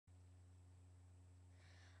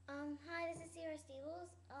Hi, this is Sierra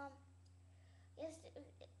Stables. Yes,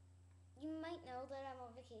 you might know that I'm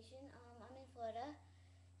on vacation. I'm in Florida.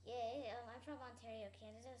 Yay. I'm from Ontario,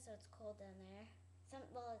 Canada, so it's cold down there.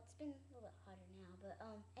 Well, it's been a little bit hotter now, but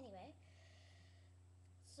anyway.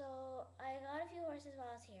 So I got a few horses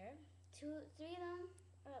while I was here. Three of them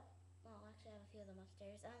are up. Well, actually, I have a few of them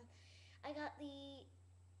upstairs. I got the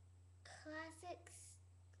classics,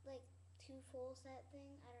 like two full set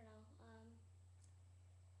thing. I don't know.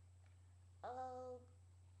 I'll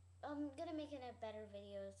I'm gonna make it a better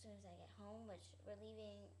video as soon as I get home, which we're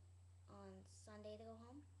leaving on Sunday to go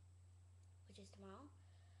home, which is tomorrow.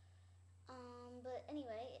 But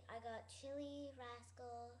anyway, I got Chili,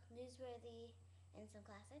 Rascal, Newsworthy, and some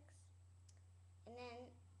classics. And then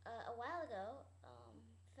a while ago,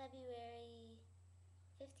 February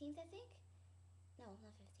 15th, I think. No,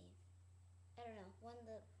 not 15th. I don't know.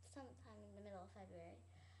 Sometime in the middle of February,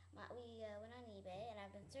 we went on eBay, and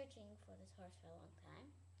I've been searching for this horse for a long time.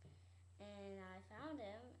 And I found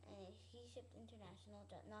him, and he shipped international,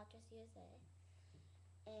 not just USA.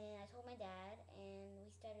 And I told my dad, and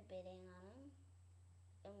we started bidding on him,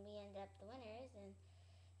 and we ended up the winners. And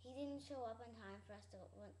he didn't show up on time for us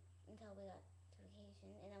until we got to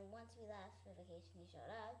vacation. And then once we left for vacation, he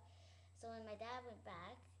showed up. So when my dad went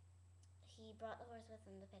back, he brought the horse with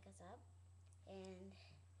him to pick us up, and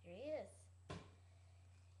here he is.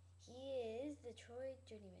 He is the Tregoyd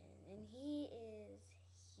Journeyman, and he is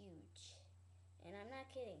huge. And I'm not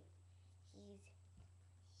kidding. He's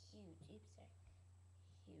huge. Oops, sorry.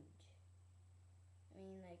 Huge. I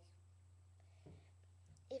mean, like,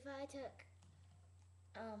 if I took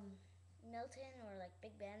Milton or like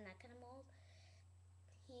Big Ben, that kind of mold,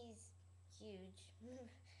 he's huge.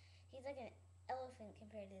 He's like an elephant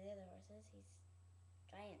compared to the other horses. He's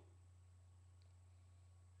giant.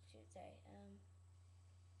 Shoot, sorry.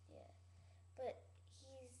 Yeah. But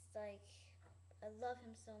he's like, I love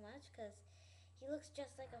him so much because he looks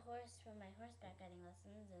just like a horse from my horseback riding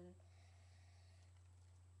lessons, and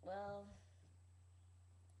well,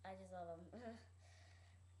 I just love him.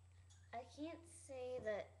 I can't say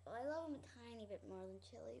that I love him a tiny bit more than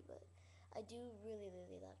Chili, but I do really,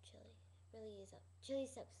 really love Chili. Really is up.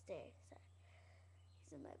 Chili's upstairs. Sorry,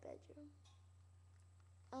 he's in my bedroom.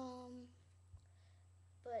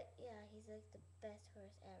 But yeah, he's like the best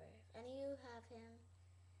horse ever. If any of you have him,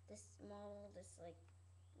 this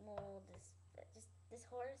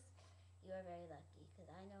horse, you are very lucky, because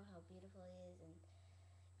I know how beautiful he is. And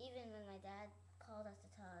even when my dad called us to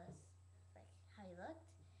tell us like how he looked,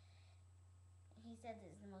 he said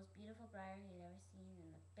this is the most beautiful breyer he'd ever seen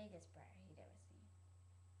and the biggest breyer he'd ever seen.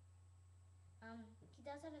 He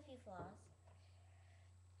does have a few flaws.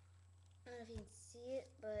 I don't know if you can see it,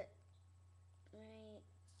 but right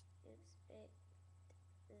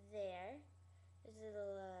there, there's a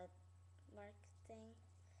little mark thing,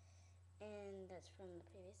 and that's from the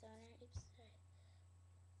previous owner. Oops, sorry.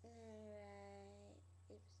 And then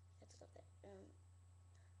oops, I took up there.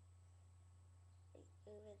 Right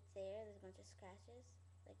over there, there's a bunch of scratches.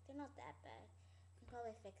 Like, they're not that bad. You can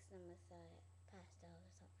probably fix them with pastels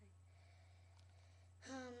or something.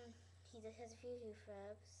 He just has a few hoof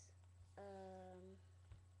rubs.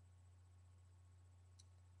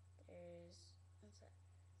 I'm sorry,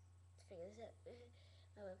 to figure this out.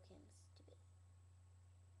 My webcam's stupid.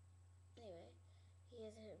 Anyway, he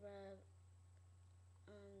has a rub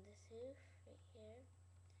on this hoof right here.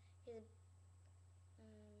 He has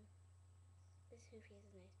this hoof, he has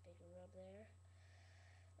a nice big rub there.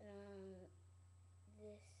 And on this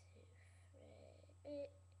hoof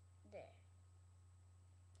right there.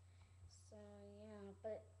 So yeah,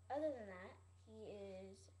 but other than that, he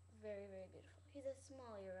is very, very beautiful. He's a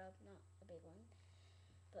small ear rub, not a big one.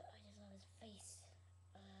 But I just love his face.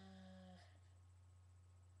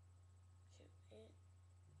 Shoot,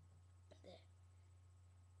 right there.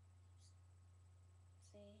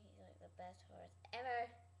 See, he's like the best horse ever.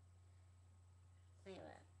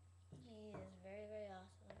 Anyway, he is very, very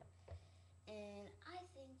awesome. And I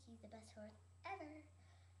think he's the best horse ever.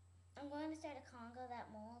 I'm going to start a Congo that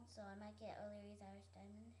mold, so I might get O'Leary's Irish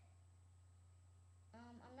Diamond.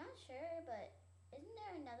 I'm not sure, but isn't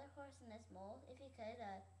there another horse in this mold? If you could,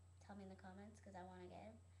 tell me in the comments, because I want to get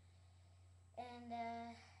him. And,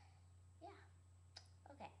 yeah.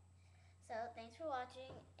 Okay. So, thanks for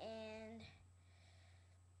watching, and,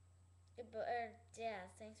 yeah,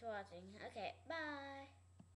 thanks for watching. Okay, bye.